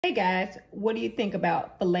Hey guys, what do you think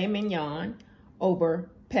about filet mignon over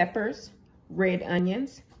peppers, red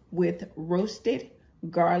onions with roasted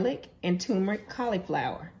garlic and turmeric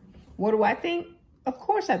cauliflower? What do I think? Of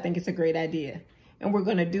course I think it's a great idea. And we're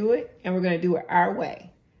gonna do it, and we're gonna do it our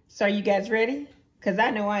way. So are you guys ready? Because I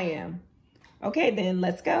know I am. Okay then,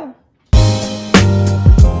 let's go.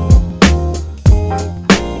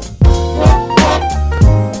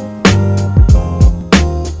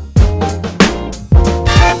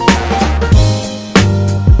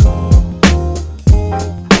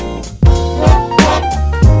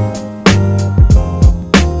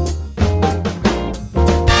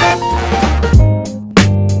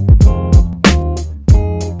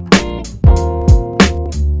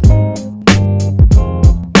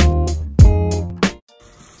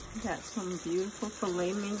 Got some beautiful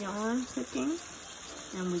filet mignon cooking,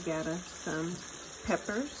 and we got some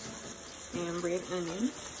peppers and red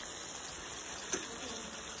onions,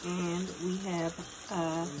 and we have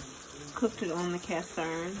cooked it on the cast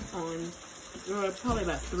iron on probably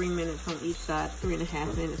about 3 minutes on each side,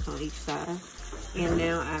 3.5 minutes on each side. And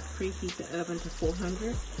now I preheat the oven to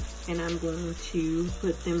 400, and I'm going to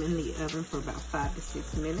put them in the oven for about 5 to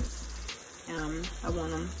 6 minutes. I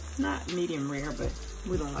want them not medium rare, but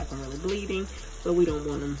we don't like them really bleeding, but we don't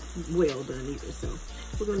want them well done either. So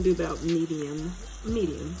we're gonna do about medium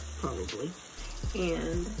probably.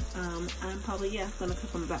 And I'm probably, gonna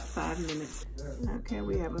cook them about 5 minutes. Okay,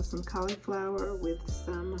 we have some cauliflower with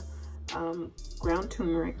some ground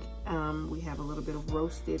turmeric. We have a little bit of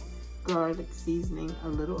roasted garlic seasoning, a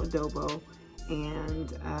little adobo,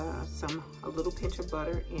 and a little pinch of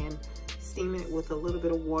butter, and steaming it with a little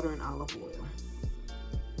bit of water and olive oil,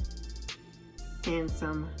 and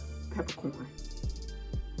some peppercorn.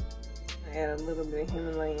 I add a little bit of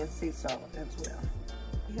Himalayan sea salt as well.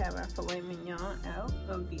 We have our filet mignon out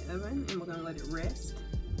of the oven, and we're gonna let it rest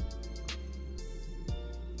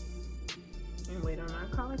and wait on our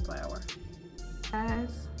cauliflower.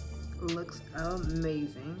 Guys, looks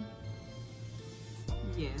amazing.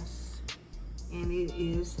 Yes, and it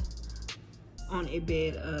is on a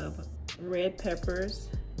bed of red peppers,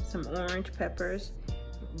 some orange peppers,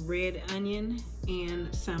 red onion,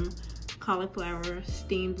 and some cauliflower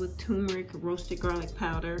steamed with turmeric, roasted garlic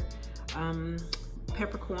powder,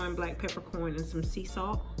 peppercorn, black peppercorn, and some sea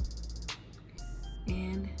salt.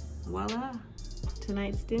 And voila,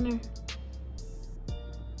 tonight's dinner.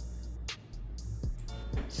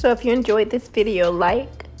 So if you enjoyed this video,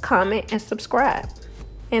 like, comment, and subscribe.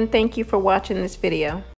 And thank you for watching this video.